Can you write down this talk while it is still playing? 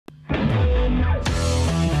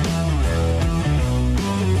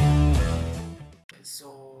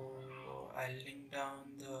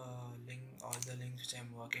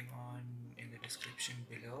working on in the description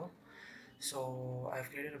below. So I've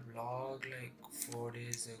created a blog like 4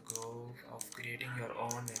 days ago of creating your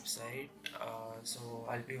own website. So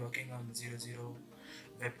I'll be working on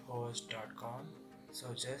 00webhost.com.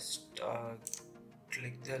 So just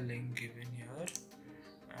click the link given here,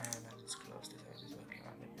 and I'll just close this. I was just working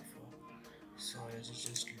on it before. So let's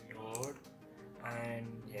just load, and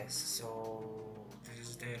yes, so this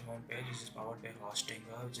is their homepage, which is powered by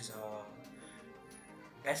Hostinger, which is a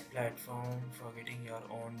best platform for getting your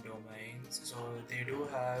own domains. So they do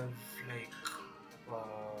have like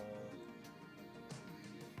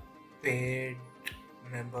paid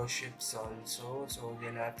memberships also, so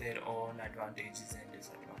they'll have their own advantages and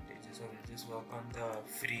disadvantages. So we'll just work on the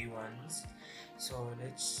free ones. So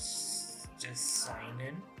let's just sign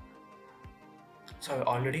in. So I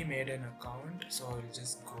already made an account, so I'll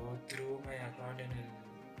just go through my account and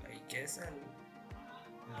I guess I'll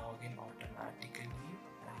log in automatically,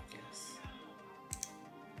 I guess.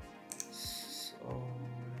 So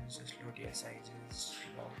let's just load. Yes, I just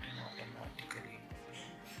logged in automatically.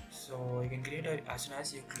 So you can create as soon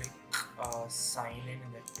as you click sign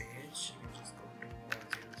in that page, you can just go to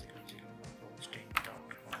 000hosting.com,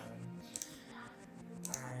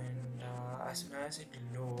 and as soon as it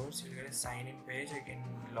loads, you'll get a sign in page. You can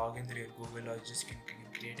log in through your Google, or just can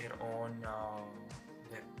create your own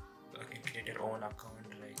create your own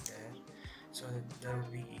account right there. So that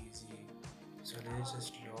will be easy. So let's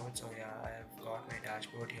just load. So yeah, I have got my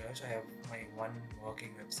dashboard here. So I have my one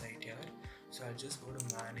working website here. So I'll just go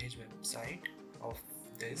to manage website of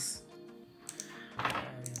this,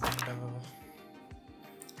 and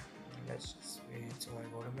let's just wait. So I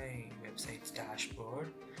go to my website's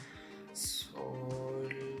dashboard. So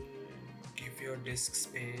give your disk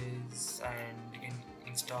space, and you can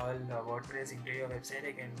install WordPress into your website.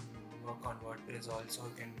 You can work on WordPress also.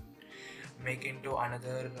 You can make into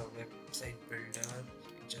another website builder,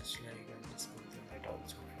 just like I'll just go through that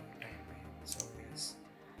also for time being. So yes,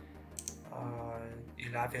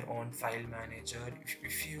 you'll have your own file manager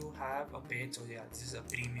if you have a page. So yeah, this is a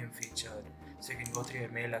premium feature. So you can go through your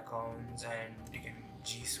mail accounts, and you can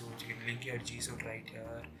G Suite, you can link your G Suite right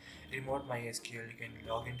here. Remote MySQL, you can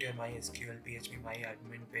log into your MySQL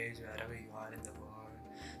PHPMyAdmin page wherever you are in the world.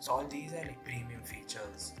 So all these are like premium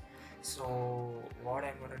features. So what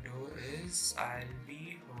I'm gonna do is I'll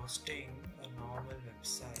be hosting a normal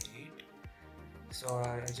website. So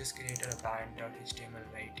I just created a band.html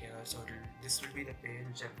right here. So this will be the page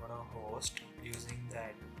which I'm gonna host using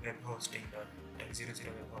that web hosting, 00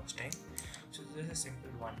 web hosting. So this is a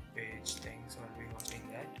simple one page thing. So I'll be hosting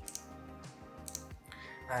that.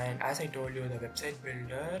 And as I told you, the website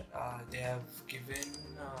builder, they have given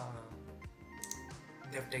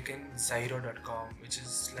they've taken Zyro.com, which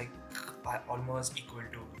is like almost equal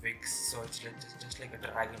to Wix. So it's like just like a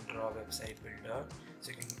drag and drop website builder.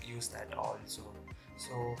 So you can use that also.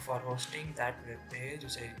 So for hosting that web page,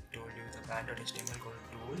 which I told you, the band.html, go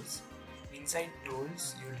to tools. Inside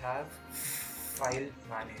tools, you'll have file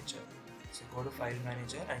manager. So go to file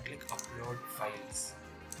manager and click upload files.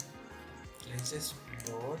 Let's just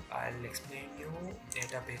load. I'll explain you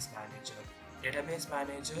database manager. Database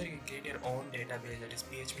manager, you can create your own database, that is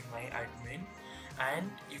PHPMyAdmin,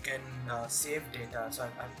 and you can save data. So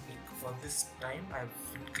for this time I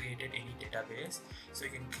haven't created any database. So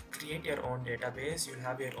you can create your own database. You'll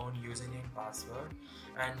have your own username, password,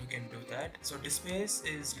 and you can do that. So disk space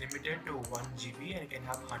is limited to 1 GB, and you can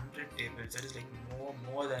have 100 tables. That is like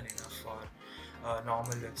more than enough for a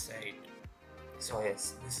normal website. So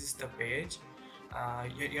yes, this is the page.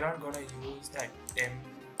 You're not gonna use that temp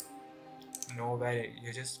nowhere,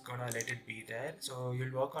 you're just gonna let it be there. So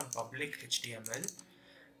you'll work on public HTML.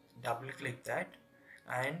 Double click that,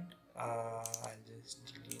 and I'll just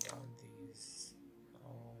delete all these.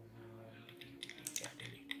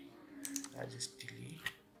 Delete. I'll just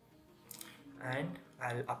delete, and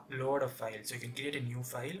I'll upload a file. So you can create a new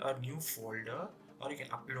file or new folder, or you can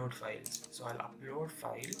upload files. So I'll upload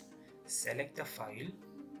file, select the file,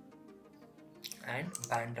 and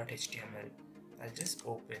band.html. I'll just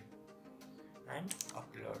open and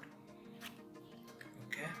upload.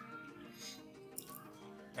 Okay,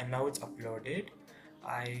 and now it's uploaded. Can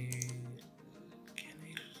I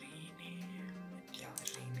rename it? Yeah,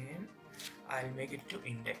 rename. I'll make it to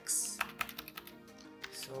index.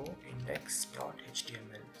 So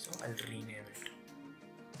index.html. So I'll rename it.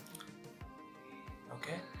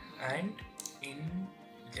 Okay, and in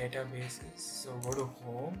databases, so go to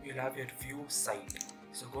home. You'll have your view site.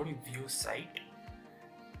 So go to view site,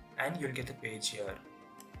 and you'll get the page here.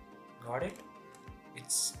 Got it?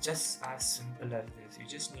 It's just as simple as this. You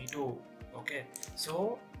just need to Okay,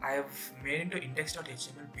 so I have made into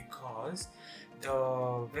index.html because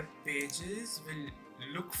the web pages will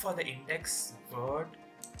look for the index word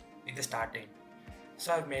in the starting.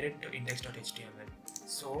 So I've made it to index.html.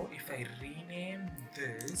 So if I rename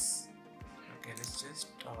this, okay, let's just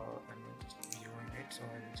I'm just viewing it, so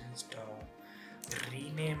I'll just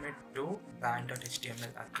rename it to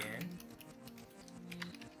band.html again,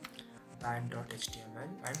 band.html,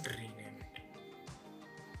 and rename it.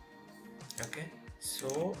 Okay,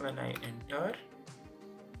 so when I enter,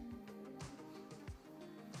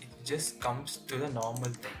 it just comes to the normal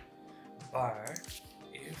thing. But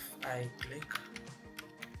if I click,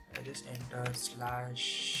 I just enter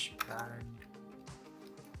 /band.html.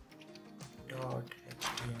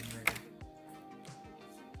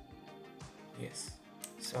 Yes,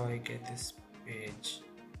 so I get this page.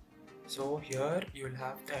 So here you will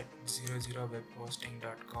have that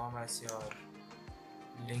 00webhosting.com as your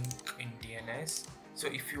link in DNS. So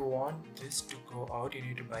if you want this to go out, you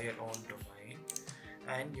need to buy your own domain,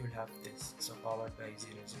 and you'll have this, so powered by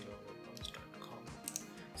 00webhost.com.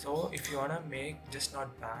 So if you wanna make just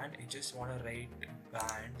not band, you just wanna write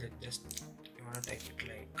band, that just you wanna type it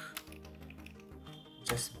like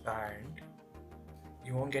just band,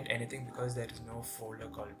 you won't get anything because there is no folder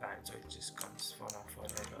called band, so it just comes for now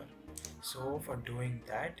forever. So for doing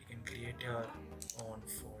that, you can create your own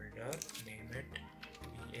folder, name it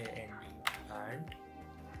band,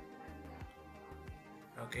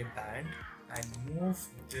 okay, band, and move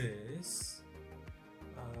this,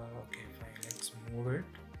 okay fine, let's move it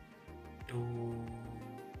to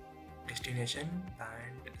destination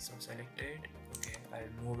band, so selected, okay,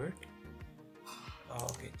 I'll move it,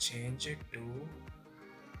 okay, change it to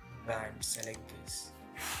band, select this,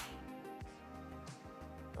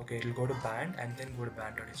 okay, it'll go to band and then go to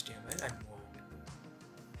band.html and move it.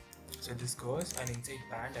 So this goes, and inside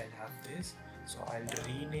band I'll have this, so I'll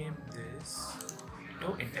rename this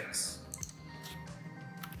to index.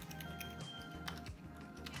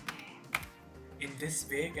 In this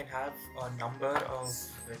way you can have a number of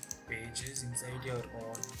web pages inside your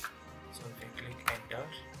own. So if I click enter,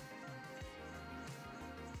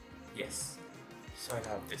 yes, so I'll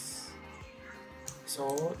have this.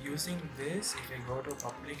 So using this, if I go to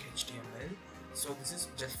public HTML, so this is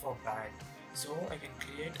just for band, so I can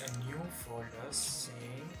create a new folder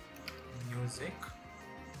saying music,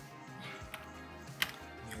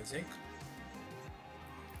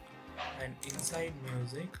 and inside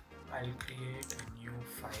music I'll create a new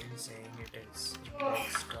file saying it is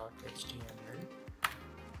index.html,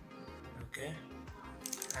 okay,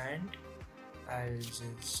 and I'll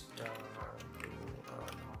just do a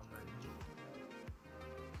normal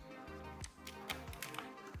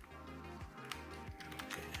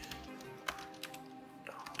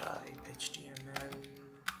type HTML,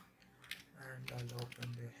 and I'll open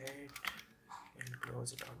the head, it'll close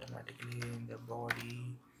it automatically. In the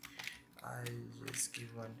body I'll just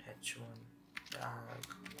give one h1 tag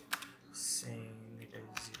saying it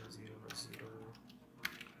is 000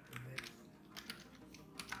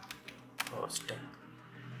 hosting,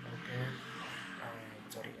 okay,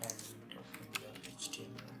 and sorry, I'm opening the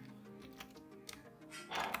HTML,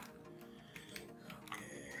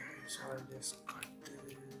 okay, so I'll just cut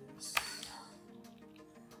this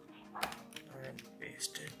and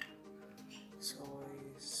paste it. So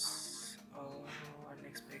is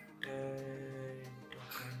unexpected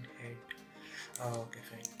token head, okay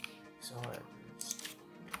fine, so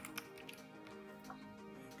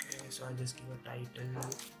okay, so I'll just give a title,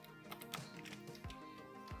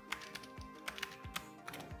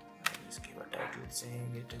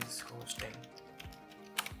 saying it is hosting,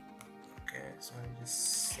 okay, so I'll just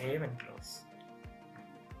save and close.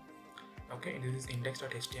 Okay, this is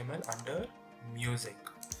index.html under music,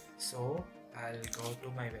 so I'll go to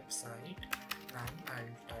my website and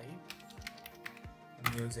I'll type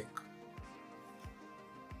music,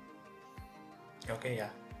 okay,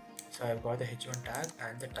 yeah, so I've got the h1 tag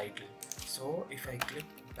and the title. So if I click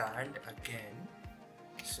band again,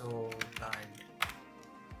 so band,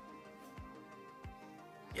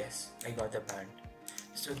 yes, I got the band.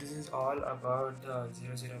 So this is all about the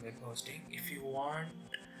 00 web hosting. If you want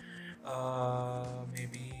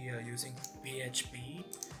maybe using PHP,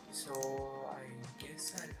 so I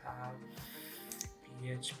guess I'll have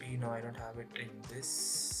PHP. No, I don't have it in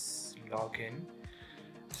this login,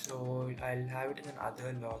 so I'll have it in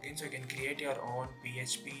another login. So you can create your own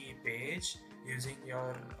PHP page using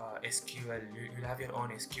your SQL. You'll have your own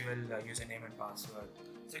SQL username and password,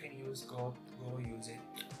 so you can go use it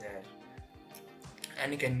there,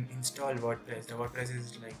 and you can install WordPress. The WordPress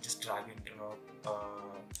is like just drag and drop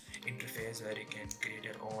interface where you can create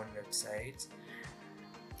your own websites.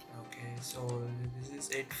 Okay, so this is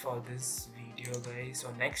it for this video, guys.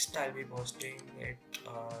 So next I'll be posting it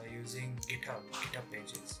using GitHub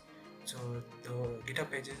Pages. So the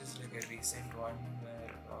GitHub Pages is like a recent one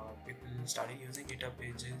where people started using GitHub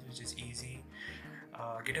Pages, which is easy.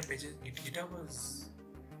 GitHub was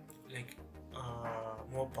like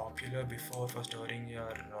more popular before for storing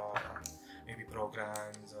your maybe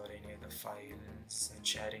programs or any other files, and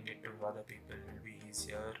sharing it to other people will be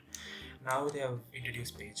easier. Now they have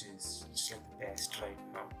introduced Pages, it's like the best right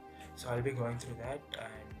now. So I'll be going through that,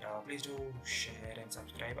 and please do share and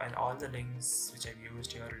subscribe, and all the links which I've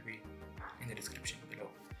used here will be in the description below.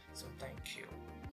 So thank you.